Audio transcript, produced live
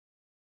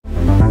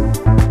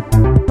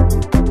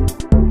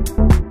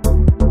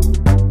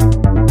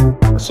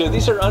So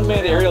these are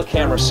unmanned aerial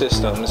camera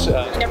systems.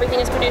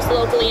 Everything is produced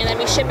locally and then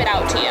we ship it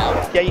out to you.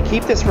 Yeah, you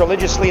keep this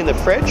religiously in the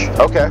fridge.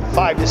 Okay.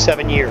 5 to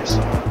 7 years.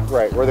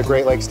 Right, we're the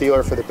Great Lakes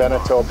dealer for the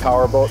Beneteau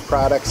powerboat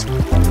products.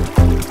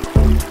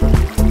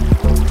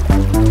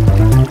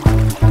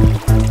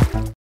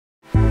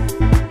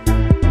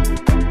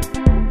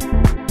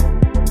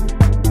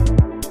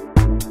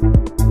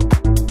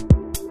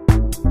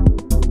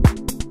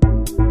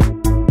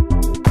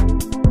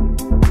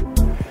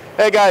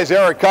 Hey guys,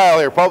 Eric Kyle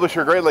here,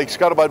 publisher of Great Lakes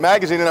Scuttlebutt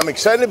magazine, and I'm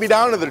excited to be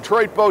down at the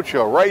Detroit Boat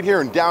Show right here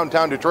in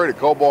downtown Detroit at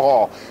Cobo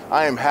Hall.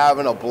 I am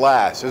having a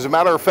blast. As a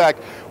matter of fact,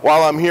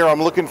 while I'm here,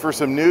 I'm looking for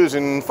some news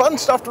and fun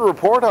stuff to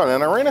report on,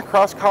 and I ran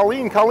across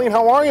Colleen. Colleen,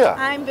 how are you?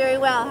 I'm very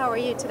well. How are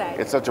you today?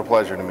 It's such a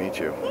pleasure to meet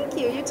you. Thank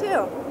you. You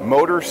too.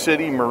 Motor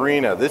City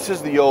Marina. This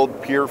is the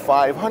old Pier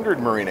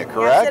 500 Marina,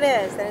 correct?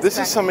 Yes, it is. This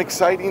is some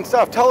exciting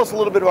stuff. Tell us a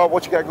little bit about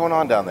what you got going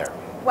on down there.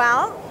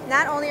 Well,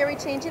 not only are we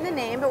changing the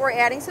name, but we're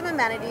adding some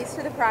amenities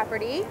to the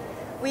property.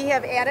 We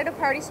have added a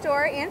party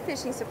store and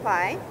fishing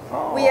supply.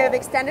 Oh. We have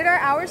extended our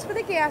hours for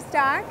the gas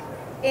dock,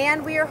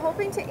 and we are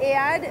hoping to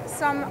add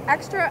some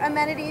extra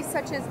amenities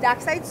such as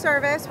dockside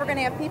service. We're going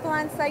to have people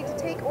on site to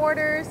take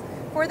orders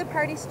for the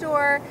party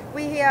store.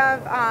 We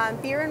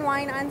have beer and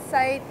wine on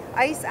site,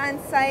 ice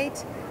on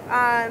site.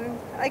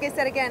 Like I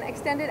said, again,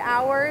 extended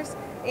hours,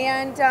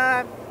 and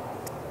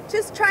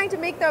just trying to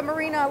make the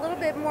marina a little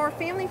bit more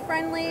family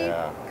friendly.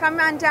 Yeah. Come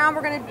on down.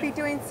 We're going to be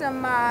doing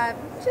some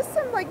just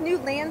some like new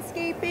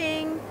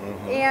landscaping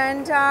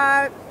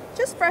and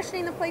just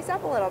freshening the place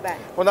up a little bit.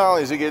 Well, not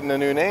only is it getting a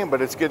new name,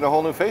 but it's getting a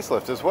whole new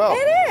facelift as well.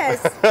 It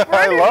is. We're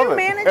I under love new it.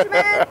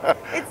 management.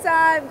 It's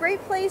a great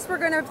place. We're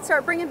going to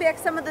start bringing back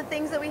some of the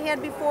things that we had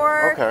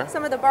before. Okay.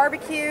 Some of the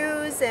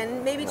barbecues,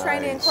 and maybe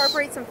trying to Nice.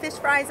 incorporate some fish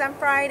fries on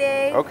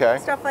Friday. Okay.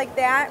 Stuff like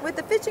that. With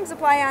the fishing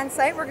supply on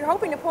site, we're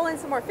hoping to pull in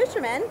some more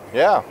fishermen.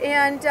 Yeah.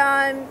 And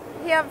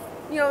have,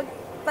 you know,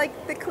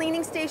 like the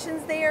cleaning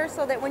stations there,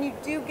 so that when you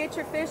do get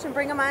your fish and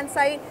bring them on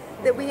site,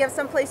 that we have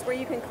some place where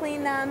you can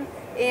clean them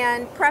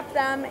and prep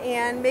them,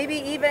 and maybe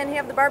even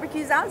have the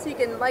barbecues out so you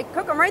can like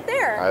cook them right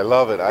there. I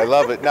love it. I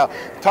love it. Now,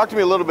 talk to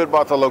me a little bit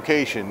about the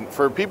location.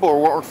 For people who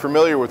weren't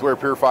familiar with where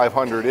Pier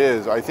 500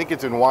 is, I think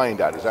it's in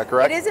Wyandotte. Is that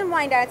correct? It is in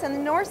Wyandotte. It's on the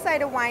north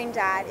side of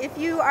Wyandotte. If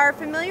you are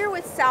familiar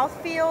with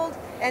Southfield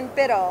and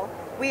Biddle,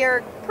 we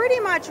are pretty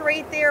much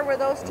right there where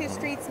those two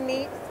streets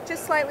meet,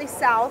 just slightly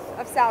south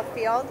of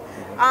Southfield.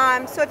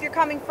 So if you're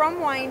coming from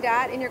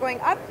Wyandotte and you're going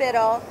up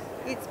Biddle,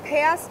 it's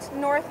past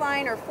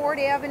Northline or Ford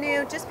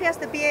Avenue, just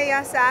past the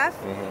BASF.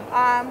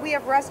 We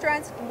have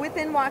restaurants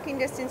within walking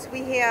distance.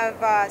 We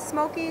have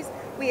Smokies,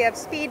 we have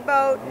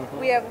Speedboat,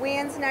 we have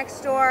Wands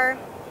next door.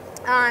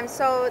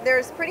 So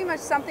there's pretty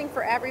much something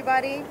for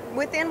everybody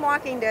within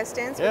walking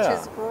distance, which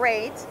is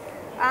great.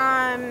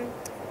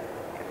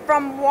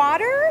 From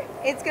water,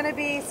 it's going to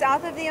be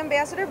south of the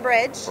Ambassador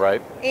Bridge.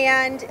 Right.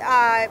 And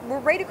we're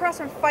right across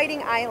from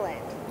Fighting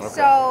Island. Okay.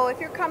 So if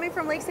you're coming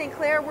from Lake St.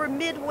 Clair, we're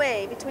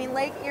midway between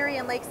Lake Erie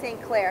and Lake St.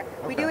 Clair.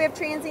 Okay. We do have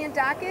transient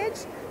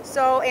dockage,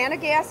 and a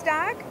gas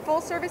dock,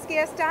 full service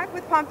gas dock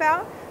with pump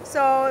out.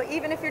 So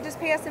even if you're just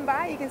passing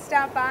by, you can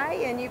stop by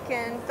and you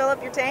can fill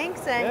up your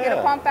tanks and get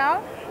a pump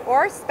out,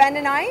 or spend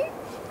a night.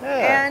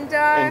 And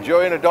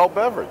enjoy an adult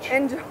beverage.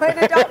 Enjoy an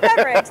adult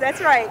beverage, that's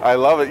right. I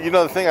love it. You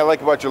know, the thing I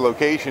like about your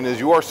location is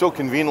you are so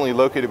conveniently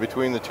located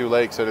between the two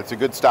lakes that it's a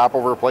good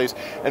stopover place.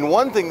 And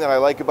one thing that I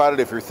like about it,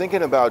 if you're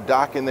thinking about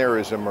docking there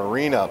as a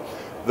marina,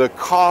 the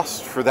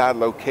cost for that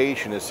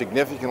location is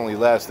significantly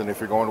less than if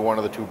you're going to one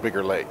of the two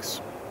bigger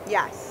lakes.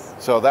 Yes.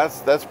 So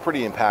that's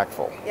pretty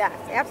impactful. Yes,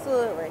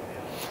 absolutely.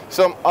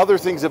 Some other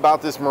things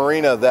about this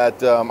marina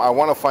that I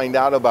want to find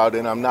out about,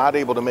 and I'm not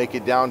able to make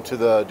it down to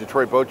the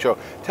Detroit Boat Show.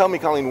 Tell me,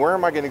 Colleen, where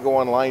am I going to go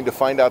online to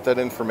find out that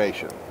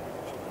information?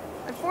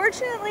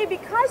 Unfortunately,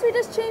 because we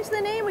just changed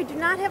the name, we do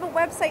not have a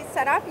website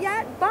set up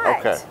yet,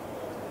 but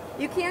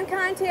you can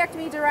contact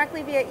me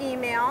directly via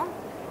email.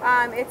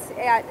 It's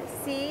at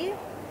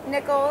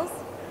gmail.com.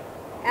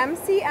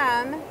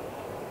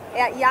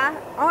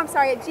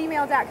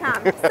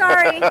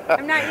 Sorry,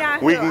 I'm not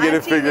Yahoo. We can get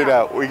it figured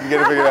out. We can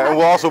get it figured out. And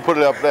we'll also put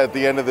it up at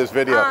the end of this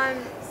video.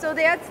 So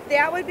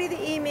that would be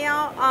the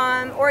email,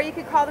 or you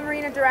could call the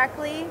marina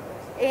directly,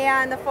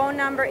 and the phone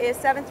number is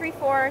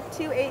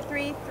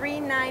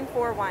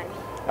 734-283-3941.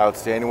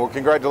 Outstanding. Well,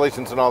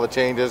 congratulations on all the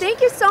changes.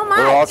 Thank you so much.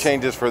 They're all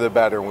changes for the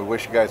better, and we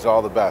wish you guys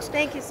all the best.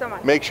 Thank you so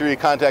much. Make sure you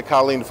contact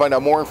Colleen to find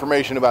out more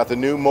information about the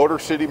new Motor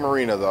City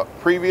Marina, the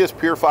previous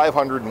Pier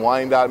 500 in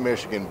Wyandotte,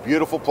 Michigan.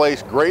 Beautiful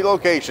place, great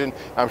location.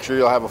 I'm sure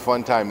you'll have a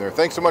fun time there.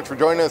 Thanks so much for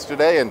joining us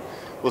today, and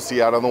we'll see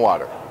you out on the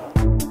water.